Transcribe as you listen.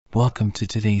Welcome to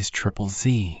today's Triple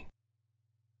Z.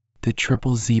 The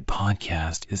Triple Z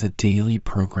podcast is a daily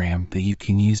program that you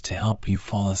can use to help you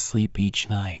fall asleep each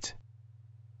night.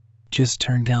 Just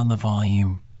turn down the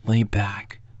volume, lay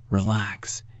back,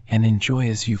 relax, and enjoy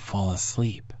as you fall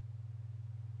asleep.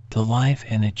 The Life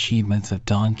and Achievements of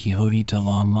Don Quixote de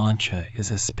la Mancha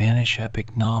is a Spanish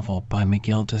epic novel by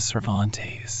Miguel de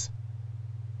Cervantes.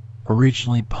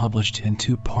 Originally published in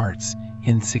two parts,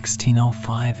 in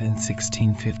 1605 and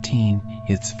 1615,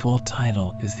 its full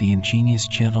title is The Ingenious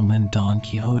Gentleman Don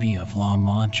Quixote of La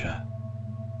Mancha.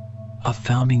 A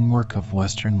founding work of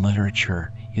Western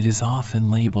literature, it is often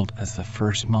labeled as the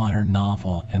first modern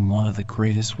novel and one of the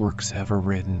greatest works ever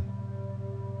written.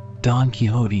 Don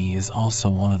Quixote is also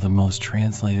one of the most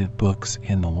translated books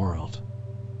in the world.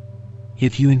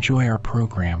 If you enjoy our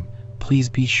program, please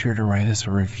be sure to write us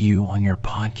a review on your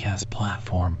podcast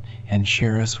platform and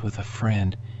share us with a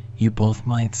friend. You both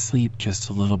might sleep just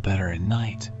a little better at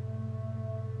night.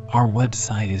 Our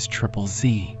website is Triple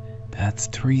Z, that's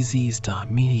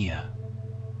 3zs.media.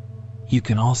 You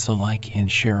can also like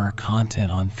and share our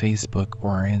content on Facebook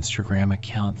or our Instagram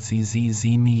account ZZZ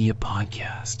Media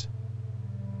Podcast.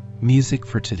 Music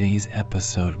for today's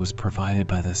episode was provided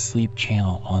by the Sleep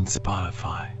Channel on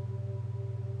Spotify.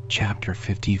 Chapter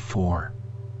 54.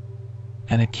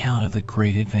 An account of the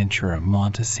great adventure of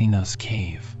Montesinos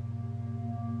Cave.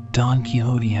 Don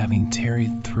Quixote, having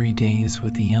tarried 3 days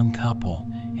with the young couple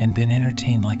and been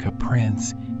entertained like a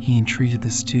prince, he entreated the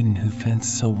student who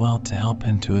fenced so well to help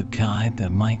him to a guide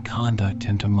that might conduct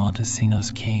him to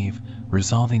Montesinos Cave,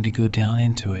 resolving to go down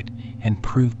into it and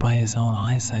prove by his own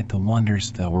eyesight the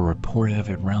wonders that were reported of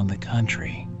it round the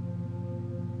country.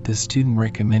 The student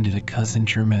recommended a cousin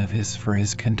german of his for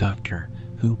his conductor,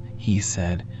 who, he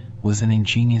said, was an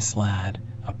ingenious lad,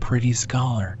 a pretty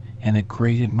scholar, and a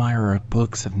great admirer of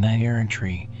books of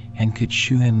knight-errantry, and could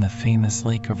shew him the famous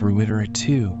lake of Ruidera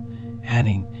too,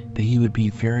 adding that he would be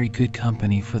very good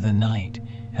company for the night,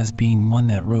 as being one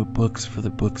that wrote books for the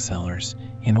booksellers,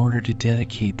 in order to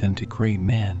dedicate them to great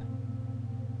men.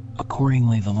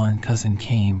 Accordingly the learned cousin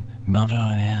came, mounted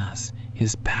on an ass,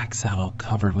 his pack-saddle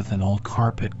covered with an old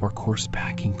carpet or coarse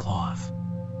packing cloth.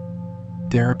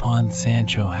 Thereupon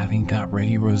Sancho, having got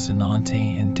ready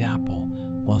Rocinante and Dapple,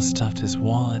 well stuffed his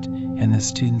wallet and the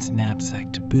student's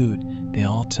knapsack to boot, they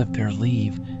all took their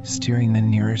leave, steering the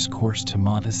nearest course to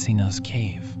Montesinos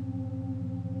Cave.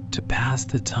 To pass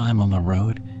the time on the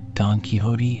road, Don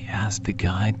Quixote asked the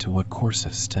guide to what course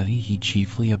of study he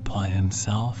chiefly applied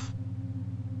himself.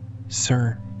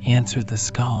 "Sir," answered the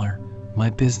scholar, "my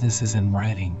business is in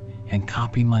writing, and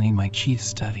copy money my chief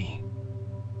study.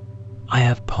 I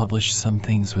have published some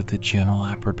things with the general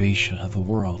approbation of the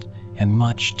world, and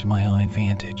much to my own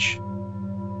advantage.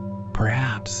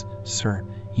 Perhaps, sir,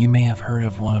 you may have heard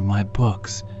of one of my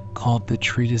books, called The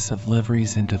Treatise of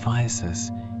Liveries and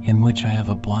Devices, in which I have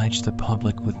obliged the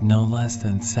public with no less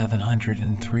than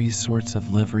 703 sorts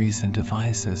of liveries and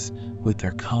devices, with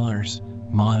their colors,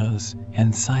 mottos,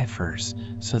 and ciphers,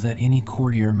 so that any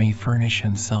courtier may furnish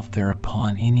himself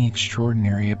thereupon any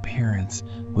extraordinary appearance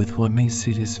with what may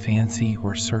suit his fancy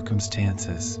or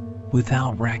circumstances,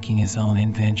 without racking his own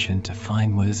invention to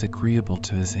find what is agreeable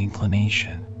to his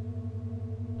inclination.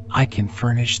 I can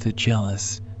furnish the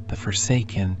jealous, the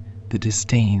forsaken, the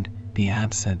disdained, the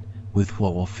absent, with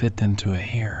what will fit them to a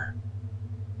hair.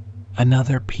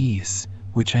 Another piece,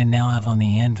 which I now have on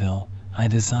the anvil, I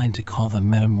designed to call the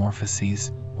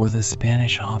Metamorphoses, or the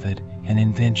Spanish Ovid, an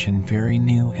invention very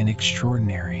new and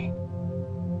extraordinary.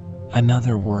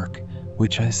 Another work,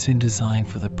 which I soon designed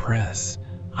for the press,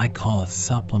 I call a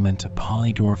supplement to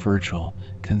Polydore Virgil,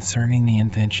 concerning the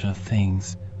invention of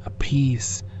things, a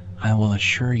piece, I will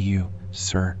assure you,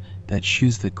 sir, that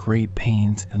shews the great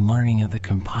pains and learning of the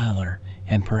compiler,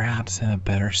 and perhaps in a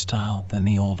better style than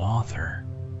the old author.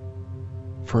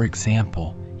 For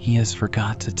example, he has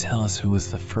forgot to tell us who was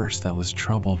the first that was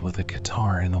troubled with a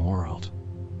catarrh in the world.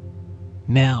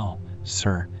 Now,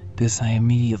 sir, this I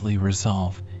immediately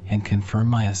resolve, and confirm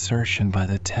my assertion by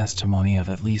the testimony of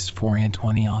at least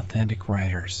 24 authentic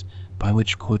writers, by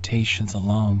which quotations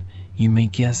alone you may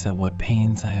guess at what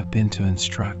pains I have been to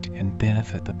instruct and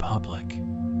benefit the public.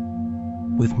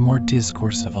 With more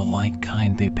discourse of a like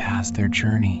kind they passed their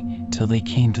journey, till they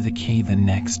came to the cave the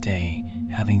next day,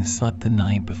 having slept the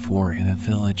night before in a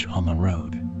village on the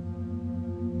road.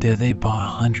 There they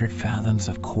bought 100 fathoms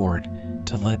of cord,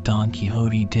 to let Don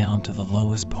Quixote down to the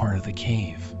lowest part of the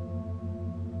cave.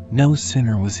 No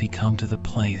sooner was he come to the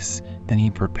place than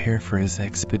he prepared for his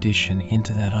expedition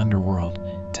into that underworld,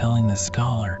 telling the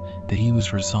scholar that he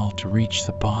was resolved to reach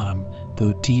the bottom,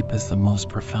 though deep as the most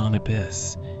profound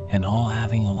abyss, and all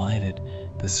having alighted,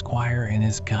 the squire and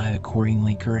his guide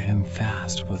accordingly girt him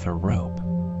fast with a rope.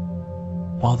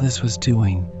 While this was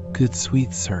doing, "Good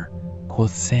sweet sir,"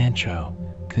 quoth Sancho,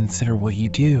 "consider what you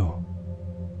do.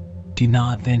 Do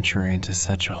not venture into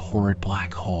such a horrid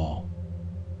black hole.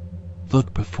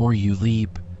 Look before you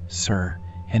leap, sir,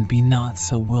 and be not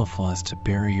so wilful as to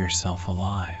bury yourself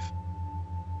alive.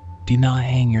 Do not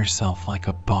hang yourself like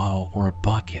a bottle or a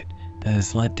bucket that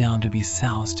is let down to be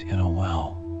soused in a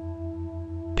well."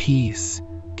 "Peace,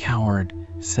 coward,"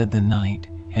 said the knight,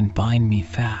 "and bind me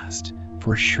fast,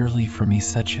 for surely for me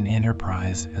such an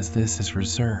enterprise as this is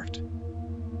reserved."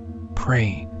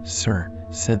 "Pray, sir,"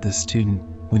 said the student,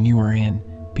 "when you are in,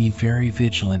 be very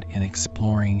vigilant in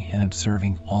exploring and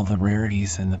observing all the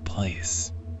rarities in the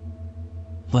place.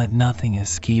 Let nothing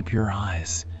escape your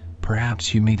eyes.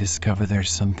 Perhaps you may discover there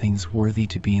some things worthy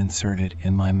to be inserted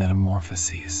in my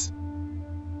metamorphoses."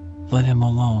 "Let him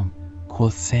alone,"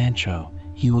 quoth Sancho.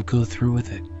 "He will go through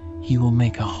with it. He will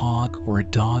make a hog or a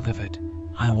dog of it,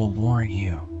 I will warrant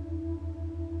you."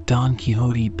 Don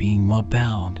Quixote, being well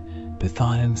bound,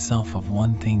 bethought himself of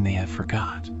one thing they had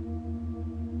forgot.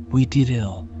 "We did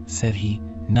ill," said he,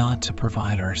 "not to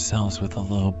provide ourselves with a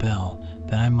little bell,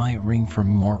 that I might ring for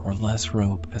more or less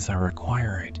rope as I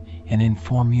require it, and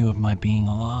inform you of my being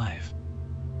alive.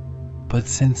 But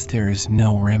since there is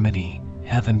no remedy,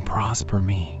 heaven prosper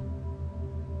me."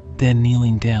 Then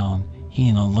kneeling down, he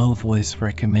in a low voice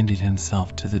recommended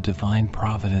himself to the divine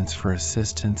providence for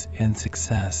assistance and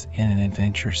success in an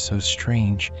adventure so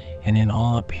strange and in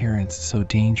all appearance so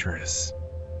dangerous.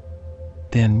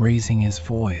 Then raising his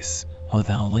voice, "O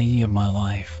thou lady of my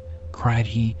life," cried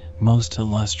he, "most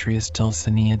illustrious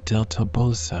Dulcinea del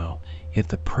Toboso, if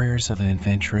the prayers of an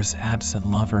adventurous absent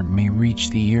lover may reach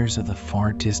the ears of the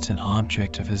far distant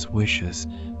object of his wishes,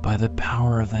 by the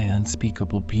power of thy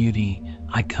unspeakable beauty,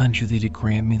 I conjure thee to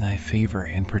grant me thy favor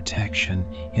and protection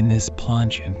in this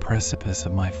plunge and precipice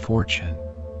of my fortune.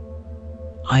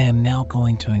 I am now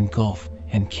going to engulf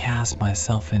and cast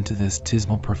myself into this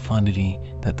dismal profundity,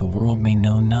 that the world may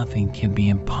know nothing can be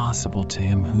impossible to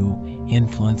him who,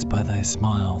 influenced by thy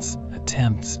smiles,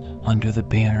 attempts, under the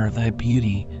banner of thy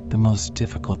beauty, the most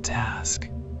difficult task."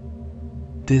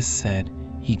 This said,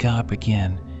 he got up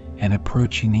again, and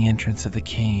approaching the entrance of the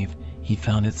cave, he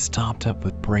found it stopped up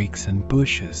with brakes and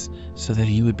bushes, so that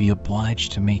he would be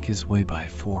obliged to make his way by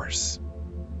force.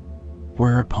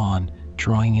 Whereupon,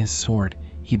 drawing his sword,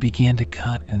 he began to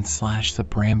cut and slash the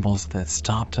brambles that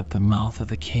stopped up the mouth of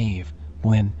the cave,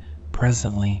 when,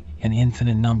 presently, an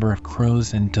infinite number of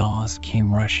crows and daws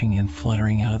came rushing and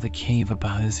fluttering out of the cave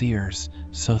about his ears,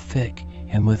 so thick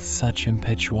and with such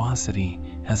impetuosity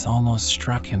as almost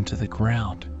struck him to the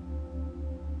ground.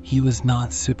 He was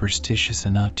not superstitious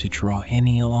enough to draw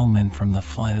any ill omen from the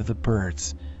flight of the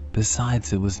birds.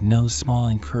 Besides, it was no small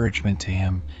encouragement to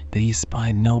him that he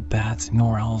spied no bats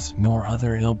nor owls nor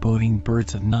other ill-boding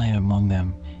birds of night among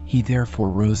them. He therefore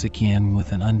rose again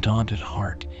with an undaunted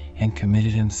heart, and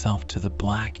committed himself to the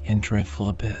black and dreadful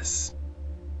abyss.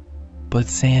 But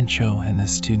Sancho and the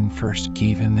student first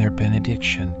gave him their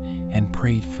benediction, and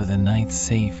prayed for the knight's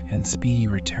safe and speedy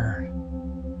return.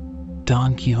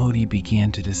 Don Quixote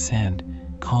began to descend,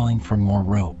 calling for more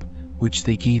rope, which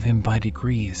they gave him by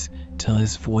degrees, till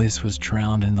his voice was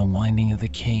drowned in the winding of the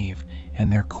cave,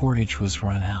 and their cordage was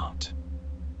run out.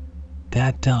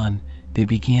 That done, they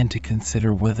began to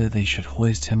consider whether they should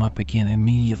hoist him up again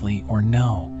immediately or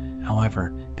no.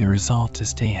 However, they resolved to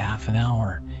stay half an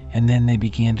hour, and then they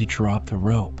began to draw up the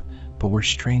rope, but were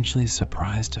strangely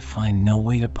surprised to find no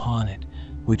weight upon it,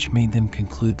 which made them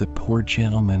conclude the poor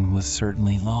gentleman was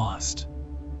certainly lost.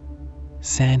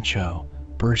 Sancho,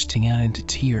 bursting out into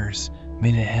tears,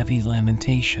 made a heavy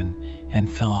lamentation, and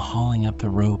fell hauling up the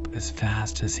rope as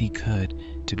fast as he could,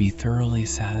 to be thoroughly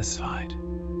satisfied.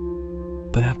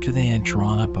 But after they had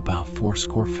drawn up about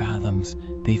 80 fathoms,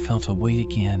 they felt a weight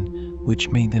again, which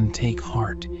made them take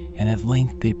heart, and at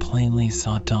length they plainly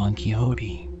saw Don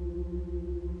Quixote.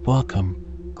 "Welcome,"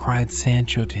 cried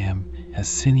Sancho to him, as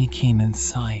soon he came in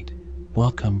sight.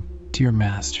 "Welcome, dear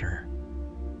master.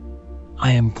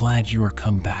 I am glad you are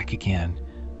come back again.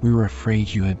 We were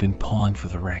afraid you had been pawned for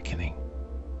the reckoning."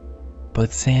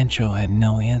 But Sancho had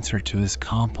no answer to his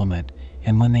compliment,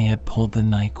 and when they had pulled the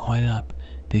knight quite up,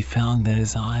 they found that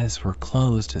his eyes were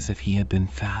closed as if he had been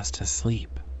fast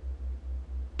asleep.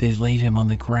 They laid him on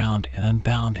the ground and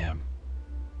unbound him.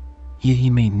 Yet he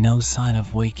made no sign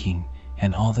of waking,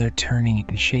 and all their turning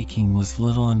and shaking was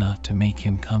little enough to make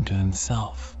him come to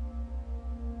himself.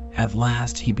 At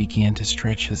last he began to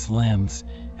stretch his limbs,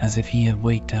 as if he had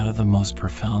waked out of the most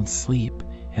profound sleep,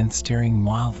 and staring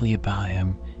wildly about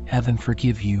him, "Heaven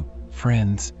forgive you,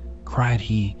 friends," cried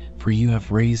he, for you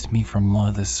have raised me from one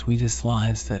of the sweetest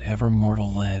lives that ever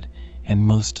mortal led, and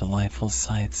most delightful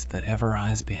sights that ever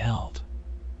eyes beheld.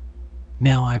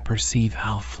 Now I perceive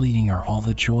how fleeting are all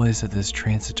the joys of this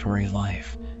transitory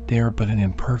life. They are but an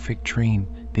imperfect dream,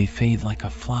 they fade like a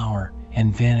flower,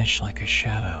 and vanish like a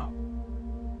shadow.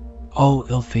 O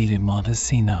ill-fated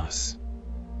Montesinos!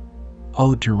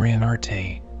 O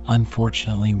Durandarte,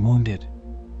 unfortunately wounded!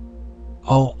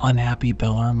 O unhappy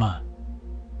Bellarma!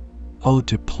 O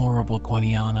deplorable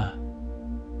Guadiana!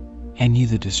 And ye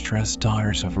the distressed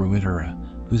daughters of Ruidera,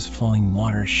 whose flowing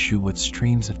waters shew what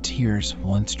streams of tears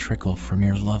once trickled from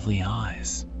your lovely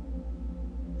eyes.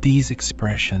 These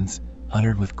expressions,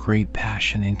 uttered with great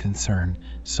passion and concern,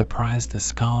 surprised the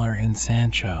scholar and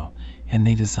Sancho, and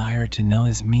they desired to know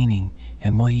his meaning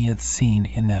and what he had seen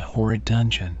in that horrid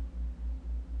dungeon.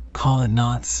 Call it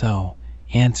not so,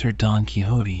 answered Don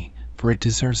Quixote, for it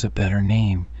deserves a better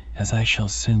name, as I shall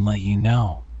soon let you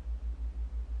know.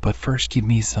 But first give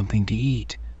me something to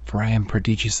eat, for I am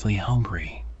prodigiously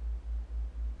hungry.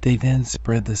 They then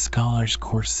spread the scholar's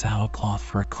coarse saddlecloth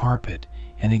for a carpet,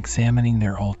 and examining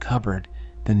their old cupboard,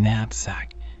 the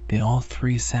knapsack, they all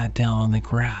three sat down on the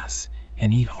grass,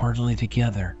 and eat heartily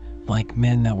together, like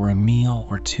men that were a meal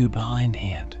or two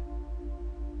behindhand.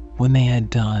 When they had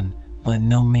done, let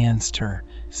no man stir,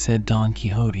 said Don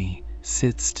Quixote.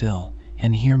 Sit still,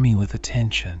 and hear me with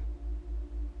attention.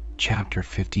 Chapter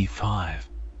 55.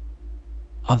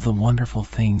 Of the wonderful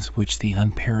things which the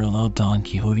unparalleled Don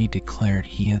Quixote declared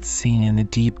he had seen in the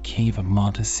deep cave of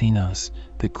Montesinos,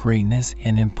 the greatness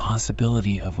and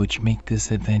impossibility of which make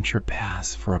this adventure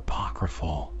pass for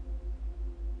apocryphal.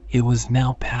 It was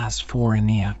now past 4 in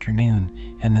the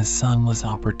afternoon, and the sun was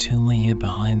opportunely hid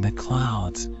behind the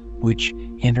clouds, which,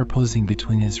 interposing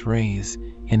between his rays,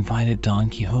 invited Don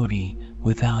Quixote,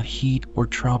 without heat or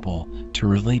trouble, to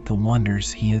relate the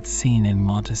wonders he had seen in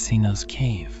Montesinos'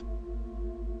 cave.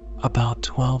 About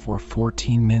 12 or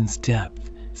 14 men's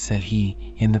depth, said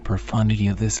he, in the profundity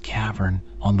of this cavern,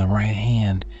 on the right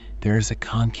hand, there is a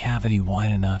concavity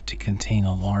wide enough to contain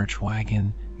a large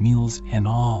wagon, mules and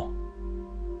all.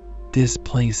 This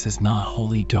place is not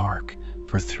wholly dark,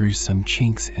 for through some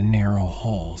chinks and narrow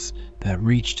holes that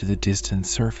reach to the distant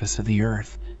surface of the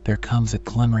earth, there comes a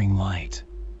glimmering light.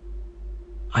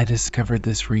 I discovered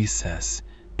this recess,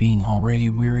 being already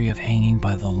weary of hanging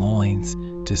by the loins,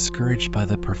 discouraged by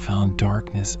the profound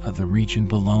darkness of the region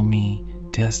below me,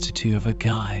 destitute of a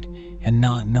guide, and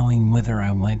not knowing whither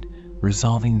I went,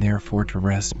 resolving therefore to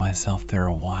rest myself there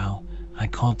a while, I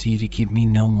called to you to give me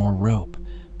no more rope,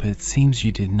 but it seems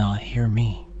you did not hear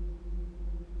me.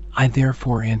 I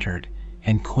therefore entered,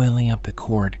 and coiling up the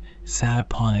cord, sat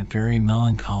upon it very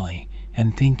melancholy,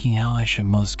 and thinking how I should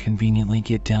most conveniently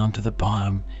get down to the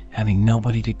bottom, having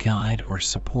nobody to guide or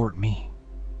support me.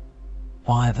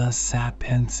 While I thus sat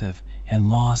pensive and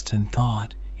lost in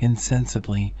thought,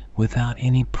 insensibly, without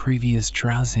any previous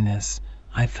drowsiness,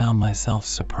 I found myself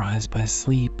surprised by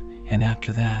sleep, and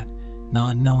after that,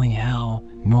 not knowing how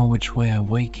nor which way I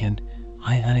wakened,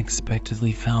 I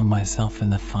unexpectedly found myself in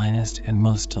the finest and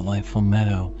most delightful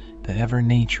meadow that ever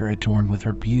nature adorned with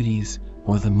her beauties,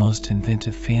 or the most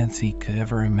inventive fancy could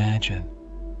ever imagine.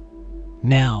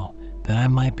 Now, that I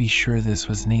might be sure this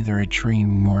was neither a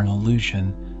dream nor an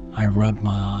illusion, I rubbed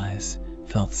my eyes,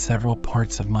 felt several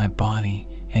parts of my body,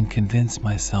 and convinced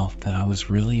myself that I was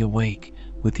really awake,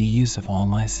 with the use of all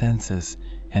my senses,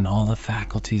 and all the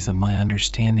faculties of my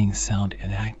understanding sound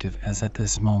and active as at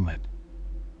this moment.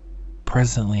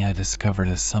 Presently I discovered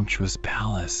a sumptuous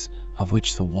palace, of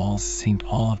which the walls seemed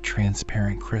all of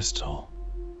transparent crystal.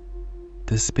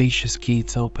 The spacious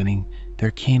gates opening,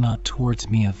 there came out towards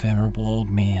me a venerable old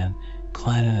man,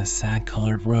 clad in a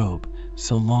sad-colored robe,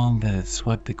 so long that it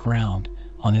swept the ground.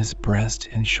 On his breast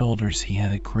and shoulders he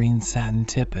had a green satin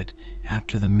tippet,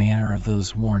 after the manner of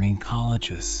those worn in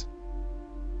colleges.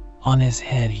 On his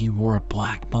head he wore a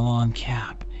black Milan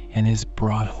cap, and his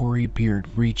broad hoary beard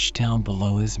reached down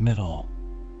below his middle.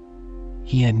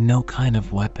 He had no kind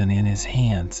of weapon in his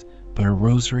hands, but a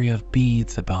rosary of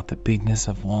beads about the bigness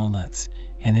of walnuts,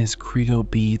 and his credo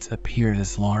beads appeared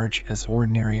as large as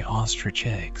ordinary ostrich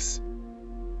eggs.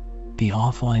 The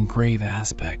awful and grave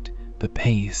aspect, the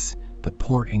pace, the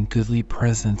port and goodly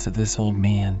presence of this old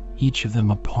man, each of them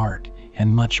apart,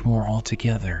 and much more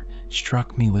altogether,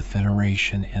 struck me with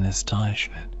veneration and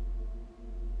astonishment.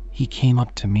 He came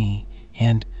up to me,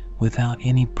 and, without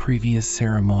any previous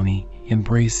ceremony,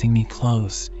 embracing me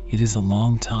close, "It is a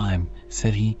long time,"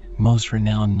 said he, "most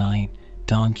renowned knight,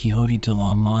 Don Quixote de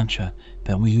la Mancha,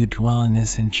 that we who dwell in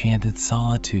this enchanted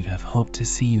solitude have hoped to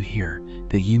see you here,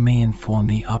 that you may inform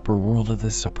the upper world of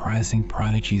the surprising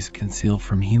prodigies concealed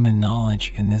from human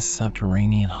knowledge in this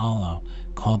subterranean hollow,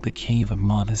 called the Cave of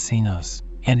Montesinos,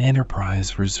 an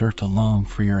enterprise reserved alone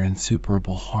for your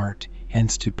insuperable heart and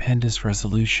stupendous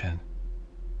resolution.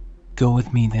 Go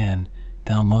with me then,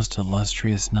 thou most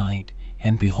illustrious knight,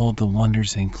 and behold the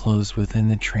wonders enclosed within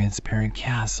the transparent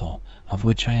castle, of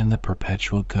which I am the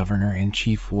perpetual governor and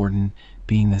chief warden,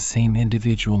 being the same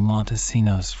individual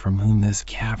Montesinos from whom this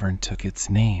cavern took its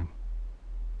name.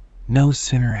 No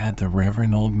sooner had the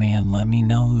reverend old man let me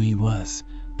know who he was,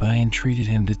 but I entreated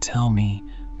him to tell me,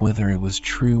 whether it was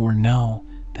true or no,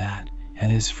 that,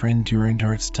 at his friend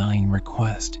Durandart's dying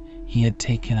request, he had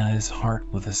taken out his heart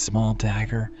with a small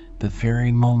dagger the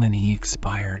very moment he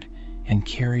expired, and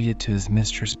carried it to his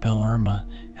mistress Bellerma,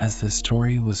 as the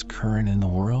story was current in the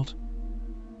world?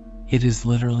 It is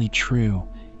literally true,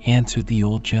 answered the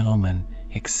old gentleman,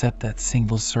 except that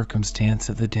single circumstance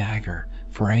of the dagger,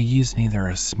 for I used neither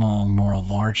a small nor a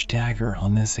large dagger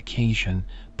on this occasion,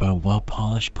 but a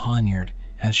well-polished poniard,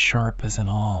 as sharp as an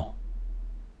awl.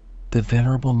 The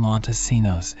venerable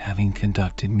Montesinos, having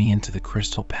conducted me into the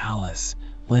Crystal Palace,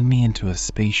 led me into a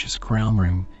spacious ground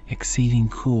room, exceeding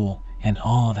cool, and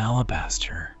all of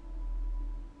alabaster.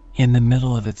 In the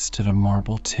middle of it stood a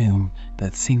marble tomb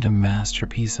that seemed a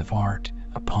masterpiece of art.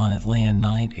 Upon it lay a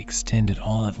knight extended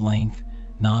all at length,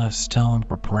 not of stone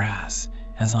or brass,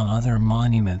 as on other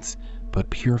monuments, but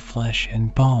pure flesh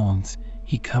and bones.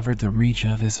 He covered the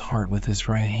region of his heart with his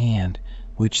right hand,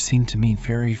 which seemed to me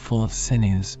very full of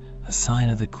sinews, a sign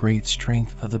of the great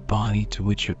strength of the body to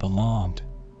which it belonged.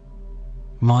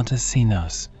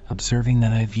 Montesinos, observing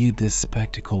that I viewed this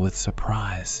spectacle with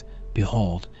surprise,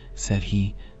 "Behold," said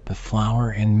he, "the flower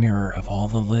and mirror of all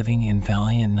the living and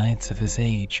valiant knights of his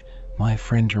age, my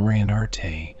friend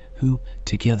Durandarte, who,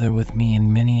 together with me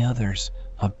and many others,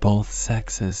 of both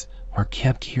sexes, are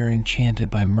kept here enchanted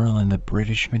by Merlin the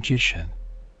British magician.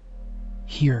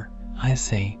 Here, I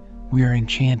say, we are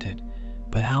enchanted,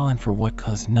 but how and for what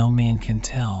cause no man can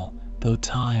tell, though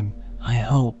time, I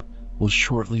hope, will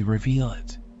shortly reveal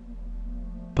it.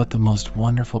 But the most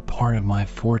wonderful part of my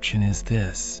fortune is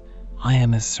this: I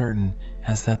am as certain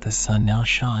as that the sun now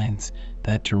shines,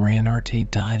 that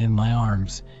Durandarte died in my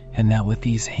arms, and that with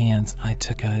these hands I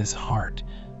took out his heart,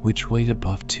 which weighed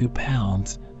above 2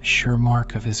 pounds, a sure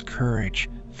mark of his courage,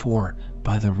 for,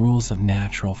 by the rules of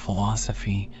natural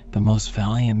philosophy, the most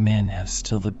valiant men have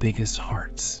still the biggest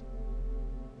hearts.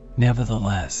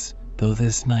 Nevertheless, though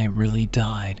this knight really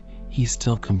died, he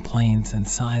still complains and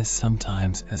sighs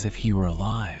sometimes as if he were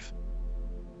alive."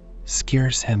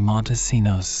 Scarce had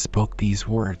Montesinos spoke these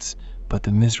words, but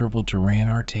the miserable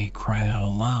Durandarte cried out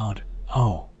aloud,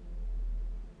 "Oh,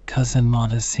 cousin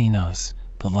Montesinos,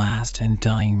 the last and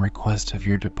dying request of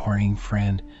your departing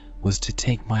friend was to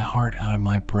take my heart out of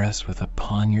my breast with a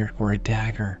poniard or a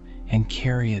dagger, and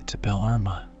carry it to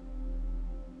Bellerma."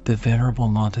 The venerable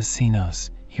Montesinos,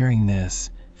 hearing this,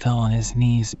 fell on his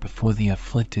knees before the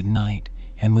afflicted knight,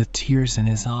 and with tears in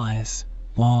his eyes,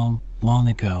 "Long, long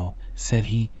ago," said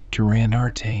he,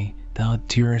 "Durandarte, thou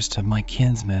dearest of my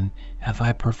kinsmen, have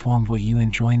I performed what you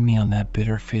enjoined me on that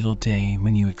bitter fatal day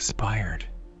when you expired.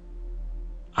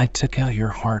 I took out your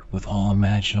heart with all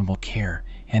imaginable care,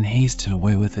 and hasted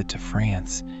away with it to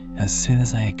France, as soon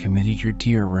as I had committed your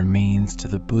dear remains to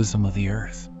the bosom of the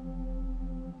earth.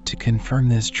 To confirm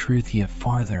this truth yet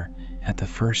farther, at the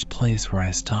first place where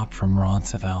I stopped from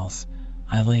Roncesvalles,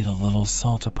 I laid a little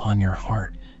salt upon your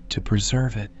heart to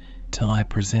preserve it, till I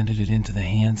presented it into the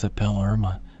hands of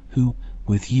Bellerma, who,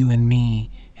 with you and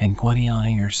me, and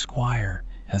Guadiana your squire,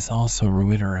 as also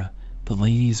Ruidera, the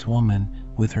lady's woman,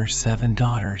 with her 7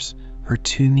 daughters, her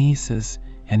 2 nieces,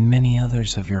 and many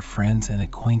others of your friends and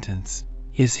acquaintance,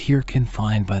 is here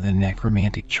confined by the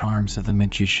necromantic charms of the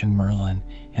magician Merlin,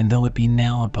 and though it be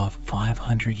now above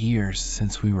 500 years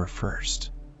since we were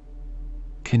first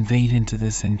conveyed into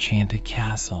this enchanted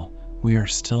castle, we are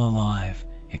still alive,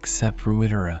 except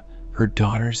Ruidera, her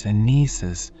daughters and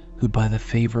nieces, who by the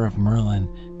favor of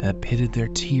Merlin, that pitted their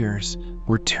tears,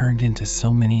 were turned into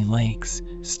so many lakes,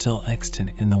 still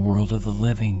extant in the world of the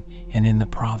living, and in the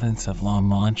province of La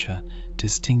Mancha,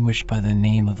 distinguished by the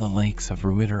name of the lakes of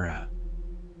Ruidera.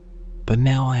 But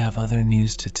now I have other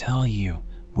news to tell you,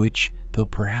 which, though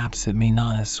perhaps it may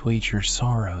not assuage your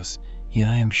sorrows, yet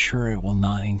I am sure it will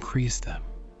not increase them.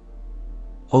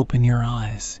 Open your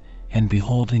eyes, and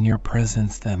behold in your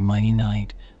presence that mighty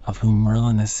knight, of whom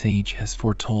Merlin the sage has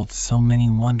foretold so many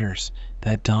wonders,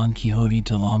 that Don Quixote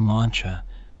de la Mancha,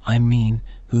 I mean,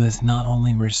 who has not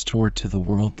only restored to the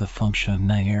world the function of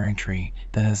knight-errantry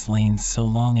that has lain so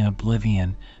long in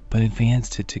oblivion, but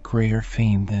advanced it to greater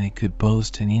fame than it could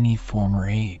boast in any former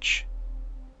age.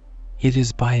 It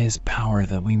is by his power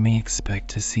that we may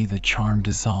expect to see the charm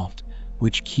dissolved,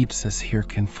 which keeps us here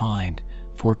confined,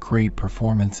 for great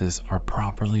performances are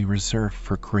properly reserved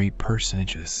for great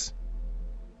personages.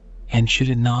 And should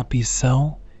it not be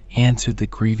so? Answered the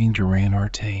grieving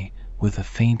Durandarte, with a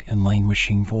faint and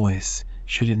languishing voice.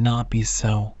 Should it not be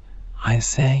so, I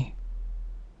say?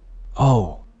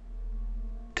 Oh,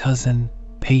 cousin,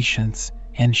 patience,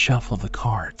 and shuffle the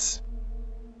cards.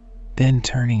 Then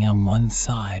turning on one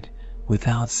side,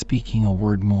 without speaking a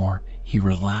word more, he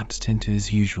relapsed into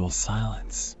his usual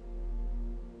silence.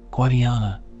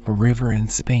 Guadiana, a river in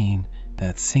Spain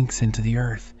that sinks into the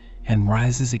earth and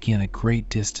rises again a great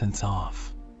distance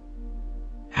off.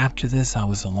 After this I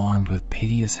was alarmed with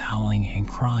piteous howling and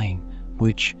crying,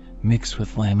 which, mixed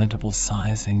with lamentable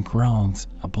sighs and groans,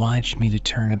 obliged me to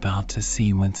turn about to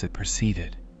see whence it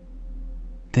proceeded.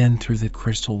 Then through the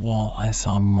crystal wall I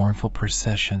saw a mournful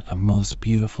procession of most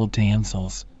beautiful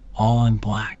damsels, all in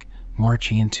black,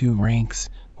 marching in two ranks,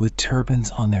 with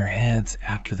turbans on their heads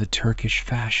after the Turkish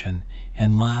fashion,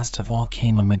 and last of all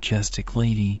came a majestic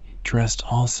lady, dressed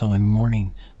also in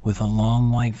mourning, with a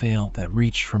long white veil that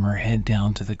reached from her head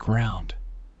down to the ground.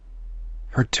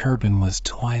 Her turban was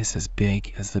twice as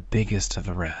big as the biggest of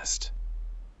the rest.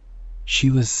 She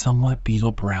was somewhat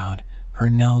beetle-browed, her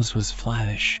nose was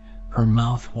flattish, her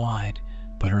mouth wide,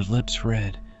 but her lips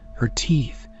red, her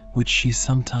teeth, which she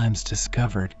sometimes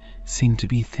discovered, seemed to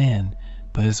be thin,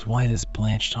 but as white as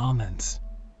blanched almonds.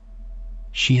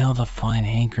 She held a fine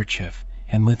handkerchief,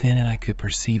 and within it I could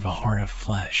perceive a heart of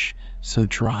flesh, so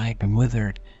dry and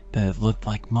withered that it looked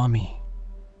like mummy.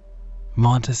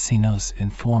 Montesinos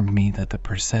informed me that the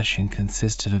procession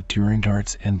consisted of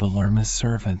Durandarte's and Belerma's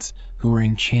servants, who were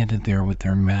enchanted there with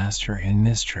their master and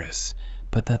mistress,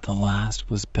 but that the last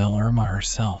was Belerma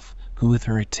herself, who with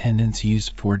her attendants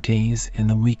used 4 days in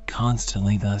the week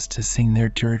constantly thus to sing their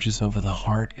dirges over the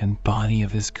heart and body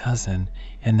of his cousin,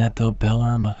 and that though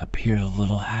Belerma appeared a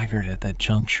little haggard at that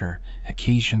juncture,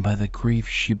 occasioned by the grief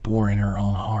she bore in her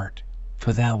own heart,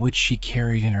 for that which she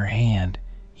carried in her hand,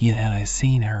 yet had I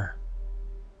seen her,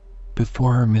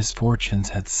 before her misfortunes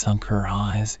had sunk her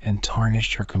eyes and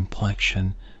tarnished her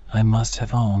complexion, I must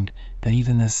have owned that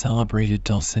even the celebrated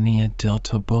Dulcinea del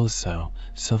Toboso,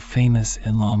 so famous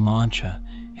in La Mancha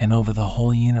and over the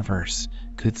whole universe,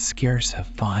 could scarce have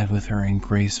vied with her in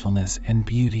gracefulness and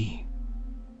beauty.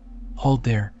 Hold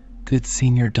there, good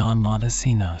Señor Don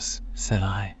Montesinos, said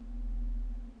I.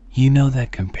 You know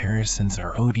that comparisons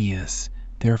are odious,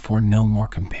 therefore no more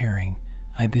comparing,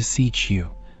 I beseech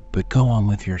you, but go on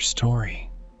with your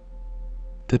story.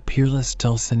 The peerless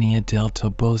Dulcinea del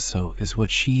Toboso is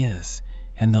what she is,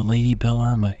 and the Lady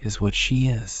Belerma is what she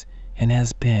is, and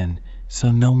has been, so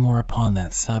no more upon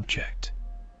that subject.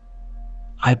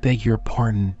 I beg your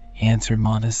pardon, answered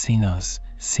Montesinos,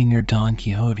 Señor Don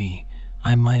Quixote,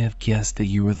 I might have guessed that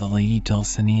you were the Lady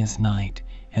Dulcinea's knight,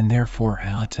 and therefore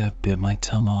I ought to have bit my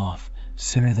tongue off,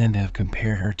 sooner than to have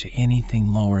compared her to anything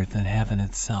lower than heaven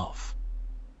itself.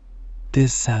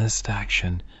 This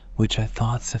satisfaction, which I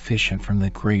thought sufficient from the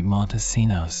great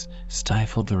Montesinos,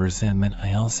 stifled the resentment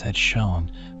I else had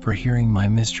shown for hearing my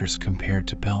mistress compared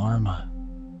to Belerma.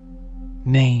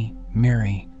 Nay,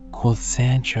 Mary, quoth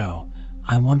Sancho,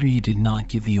 I wonder you did not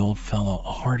give the old fellow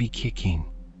a hearty kicking.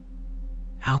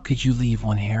 How could you leave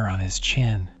one hair on his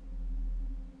chin?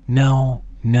 No,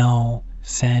 no,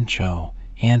 Sancho,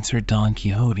 answered Don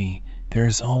Quixote, there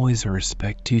is always a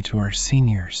respect due to our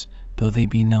seniors, though they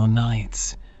be no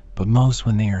knights, but most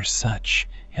when they are such,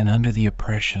 and under the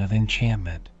oppression of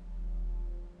enchantment.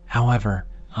 However,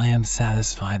 I am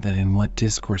satisfied that in what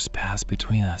discourse passed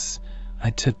between us, I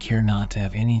took care not to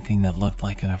have anything that looked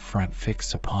like an affront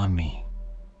fixed upon me.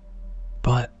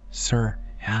 But, sir,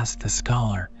 asked the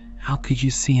scholar, how could you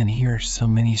see and hear so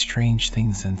many strange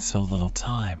things in so little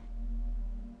time?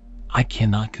 I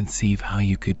cannot conceive how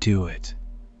you could do it.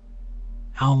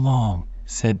 How long,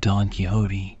 said Don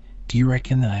Quixote, do you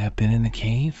reckon that I have been in the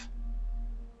cave?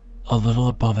 A little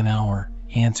above an hour,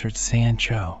 answered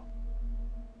Sancho.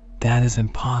 That is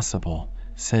impossible,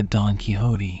 said Don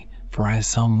Quixote, for I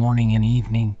saw morning and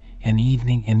evening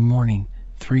and morning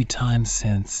 3 times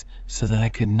since, so that I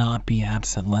could not be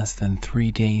absent less than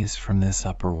 3 days from this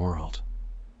upper world.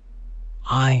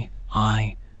 Ay,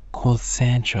 quoth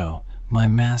Sancho, my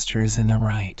master is in the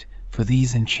right, for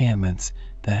these enchantments,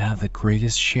 that have the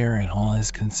greatest share in all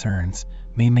his concerns,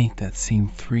 may make that seem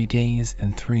 3 days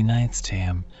and 3 nights to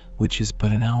him, which is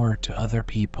but an hour to other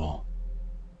people.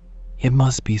 "It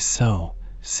must be so,"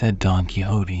 said Don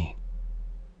Quixote.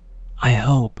 "I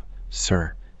hope,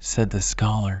 sir," said the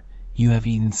scholar, "you have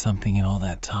eaten something in all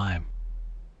that time."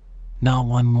 "Not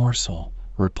one morsel,"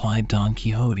 replied Don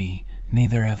Quixote,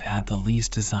 "neither have had the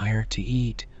least desire to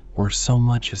eat, or so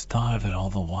much as thought of it all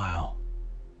the while."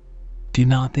 "Do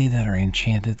not they that are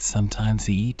enchanted sometimes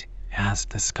eat?"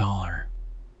 asked the scholar.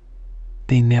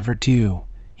 "They never do,"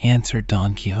 answered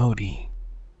Don Quixote.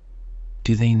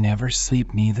 "Do they never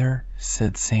sleep neither?"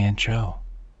 said Sancho.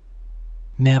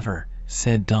 "Never,"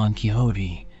 said Don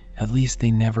Quixote, "at least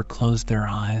they never closed their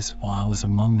eyes while I was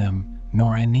among them,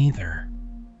 nor I neither."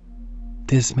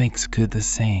 "This makes good the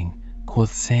saying,"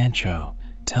 quoth Sancho,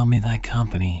 "tell me thy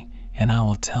company, and I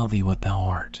will tell thee what thou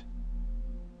art."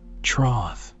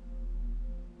 "Troth,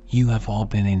 you have all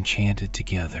been enchanted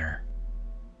together.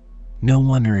 No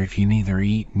wonder if you neither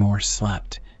eat nor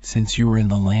slept, since you were in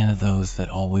the land of those that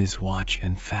always watch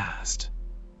and fast.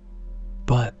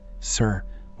 But, sir,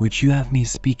 would you have me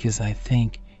speak as I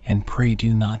think, and pray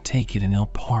do not take it in ill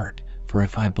part, for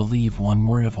if I believe one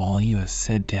word of all you have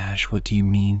said, what do you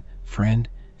mean, friend?"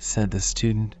 said the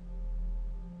student.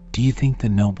 "Do you think the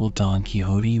noble Don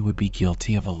Quixote would be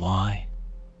guilty of a lie?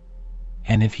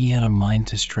 And if he had a mind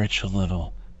to stretch a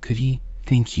little, could he,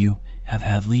 think you, have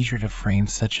had leisure to frame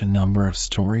such a number of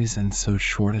stories in so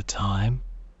short a time?"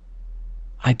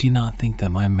 "I do not think that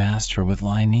my master would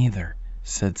lie neither,"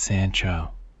 said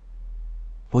Sancho.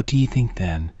 "What do you think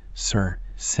then, sir?"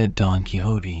 said Don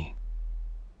Quixote.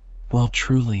 "Well,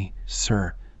 truly,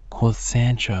 sir," quoth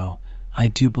Sancho, "I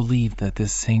do believe that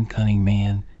this same cunning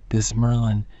man, this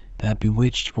Merlin, that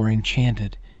bewitched or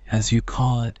enchanted, as you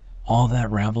call it, all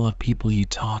that rabble of people you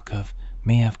talk of,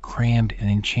 may have crammed and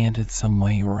enchanted some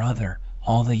way or other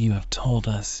all that you have told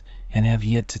us, and have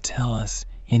yet to tell us,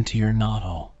 into your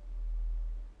noddle."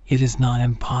 "It is not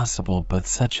impossible but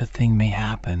such a thing may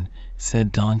happen,"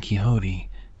 said Don Quixote,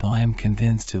 "though I am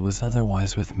convinced it was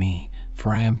otherwise with me,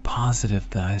 for I am positive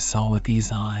that I saw with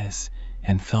these eyes,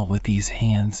 and felt with these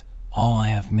hands, all I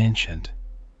have mentioned.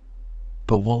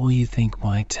 But what will you think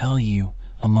when I tell you,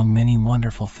 among many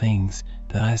wonderful things,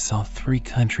 that I saw 3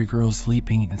 country girls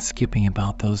leaping and skipping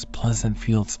about those pleasant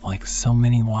fields like so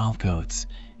many wild goats,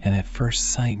 and at first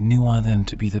sight knew one of them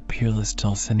to be the peerless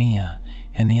Dulcinea,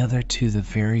 and the other 2 the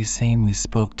very same we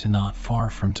spoke to not far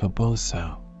from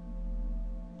Toboso?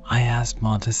 I asked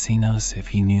Montesinos if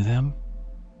he knew them.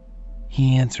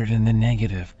 He answered in the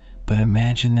negative, but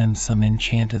imagined them some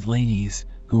enchanted ladies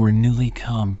who were newly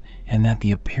come, and that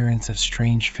the appearance of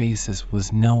strange faces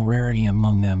was no rarity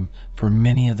among them, for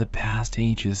many of the past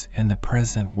ages and the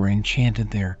present were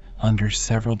enchanted there under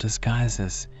several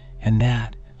disguises, and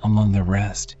that, among the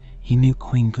rest, he knew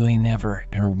Queen Guinevere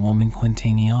and her woman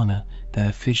Quintaniana, that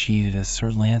officiated as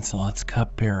Sir Lancelot's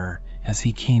cupbearer as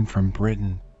he came from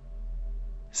Britain."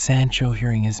 Sancho,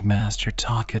 hearing his master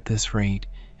talk at this rate,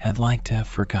 had like to have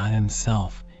forgot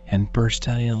himself, and burst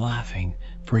out laughing,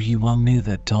 for he well knew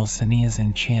that Dulcinea's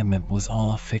enchantment was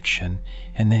all a fiction,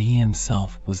 and that he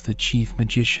himself was the chief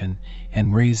magician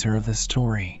and raiser of the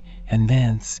story, and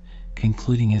thence,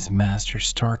 concluding his master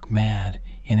stark mad,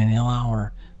 in an ill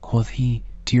hour, quoth he,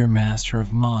 "Dear master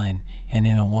of mine, and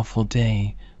in a woeful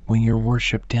day, when your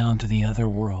worship down to the other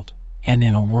world, and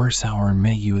in a worse hour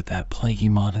met you with that plaguy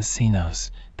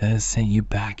Montesinos, that has sent you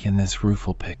back in this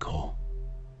rueful pickle.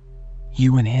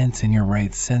 You and hence in your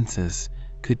right senses,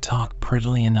 could talk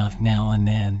prettily enough now and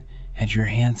then, had your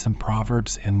handsome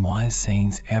proverbs and wise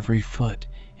sayings every foot,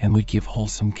 and would give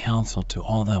wholesome counsel to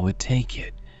all that would take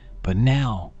it. But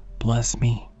now, bless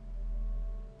me,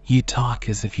 you talk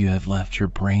as if you had left your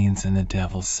brains in the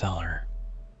devil's cellar."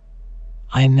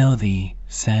 "I know thee,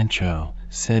 Sancho,"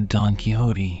 said Don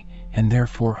Quixote, "and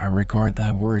therefore I regard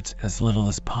thy words as little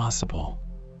as possible."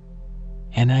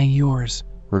 "And I yours,"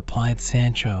 replied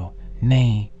Sancho.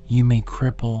 "Nay, you may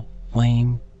cripple,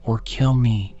 lame, or kill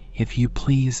me, if you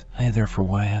please, either for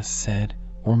what I have said,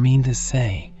 or mean to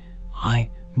say.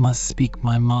 I must speak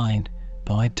my mind,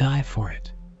 though I die for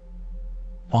it."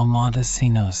 While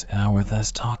Montesinos and I were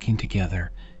thus talking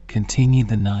together, continued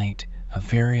the night, a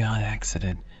very odd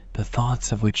accident, the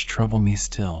thoughts of which trouble me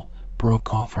still,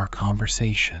 broke off our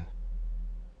conversation.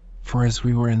 For as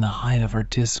we were in the height of our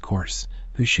discourse,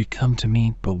 who should come to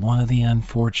me but one of the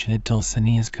unfortunate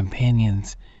Dulcinea's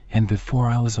companions, and before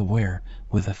I was aware,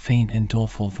 with a faint and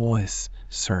doleful voice,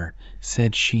 "Sir,"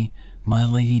 said she, "my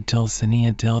lady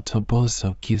Dulcinea del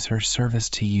Toboso gives her service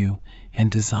to you,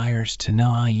 and desires to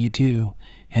know how you do,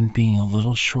 and being a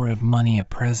little short of money at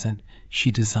present,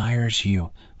 she desires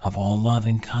you, of all love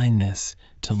and kindness,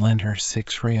 to lend her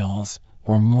 6 reals,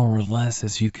 or more or less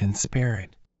as you can spare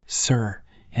it. Sir,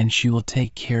 and she will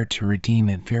take care to redeem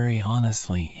it very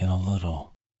honestly in a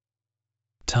little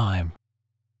time.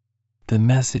 The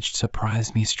message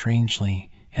surprised me strangely,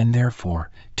 and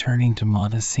therefore, turning to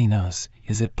Montesinos,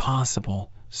 "Is it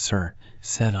possible, sir,"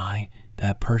 said I,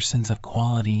 "that persons of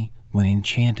quality, when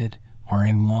enchanted, are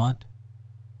in want?"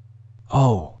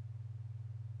 "Oh,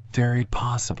 very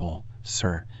possible,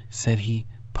 sir," said he.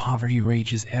 "Poverty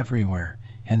rages everywhere,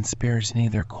 and spares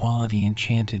neither quality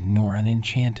enchanted nor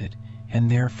unenchanted, and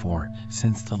therefore,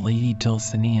 since the Lady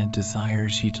Dulcinea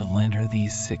desires you to lend her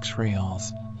these 6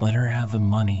 reals, let her have the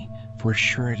money, for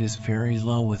sure it is very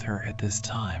low with her at this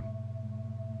time."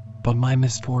 "But my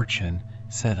misfortune,"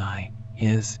 said I,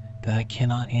 "is, that I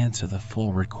cannot answer the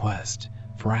full request,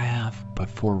 for I have but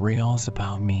 4 reals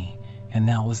about me, and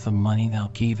that was the money thou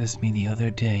gavest me the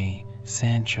other day,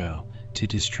 Sancho, to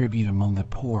distribute among the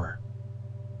poor."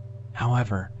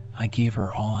 However, I gave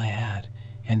her all I had,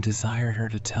 and desired her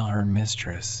to tell her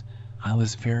mistress I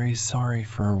was very sorry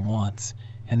for her wants,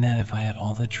 and that if I had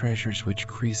all the treasures which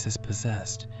Croesus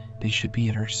possessed, they should be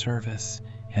at her service,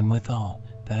 and withal,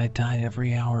 that I died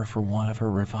every hour for want of her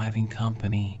reviving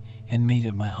company, and made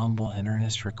it my humble and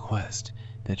earnest request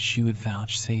that she would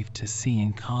vouchsafe to see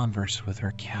and converse with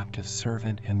her captive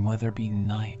servant and weather-beaten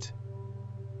knight.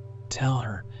 "Tell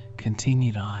her,"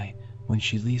 continued I, "when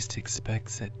she least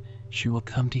expects it, she will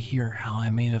come to hear how I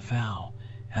made a vow,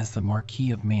 as the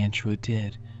Marquis of Mantua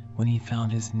did, when he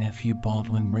found his nephew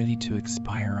Baldwin ready to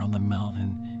expire on the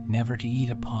mountain, never to eat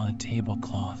upon a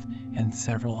tablecloth, and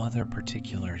several other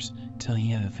particulars, till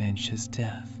he had avenged his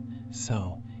death.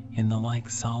 So, in the like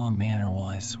solemn manner will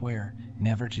I swear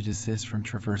never to desist from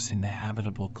traversing the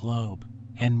habitable globe,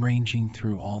 and ranging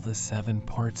through all the 7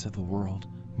 parts of the world,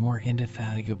 more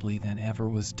indefatigably than ever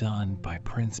was done by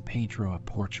Prince Pedro of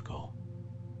Portugal,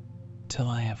 till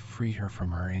I have freed her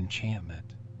from her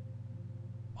enchantment."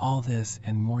 "All this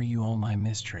and more you owe my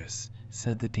mistress,"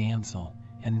 said the damsel,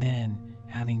 and then,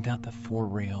 having got the 4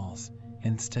 reals,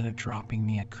 instead of dropping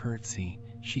me a curtsy,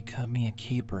 she cut me a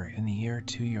caper in the air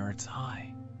 2 yards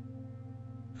high.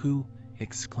 "Who,"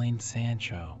 exclaimed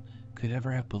Sancho, "could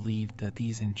ever have believed that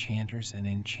these enchanters and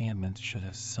enchantments should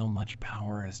have so much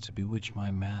power as to bewitch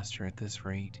my master at this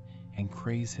rate, and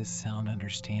craze his sound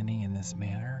understanding in this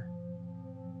manner?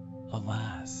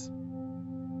 Alas!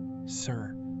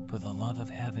 Sir, for the love of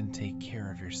heaven take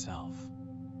care of yourself.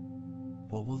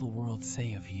 What will the world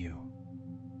say of you?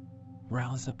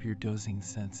 Rouse up your dozing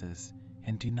senses,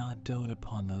 and do not dote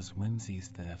upon those whimsies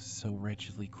that have so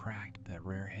wretchedly cracked that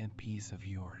rare headpiece of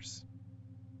yours."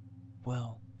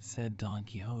 "Well," said Don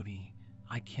Quixote,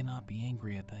 "I cannot be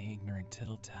angry at thy ignorant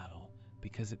tittle-tattle,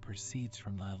 because it proceeds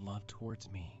from thy love towards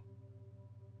me.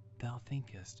 Thou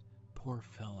thinkest, poor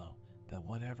fellow, that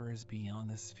whatever is beyond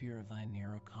the sphere of thy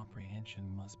narrow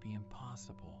comprehension must be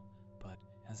impossible, but,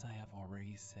 as I have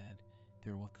already said,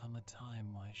 there will come a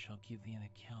time when I shall give thee an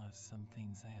account of some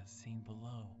things I have seen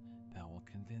below, that will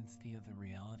convince thee of the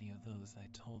reality of those I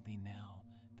told thee now,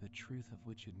 the truth of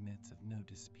which admits of no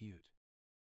dispute."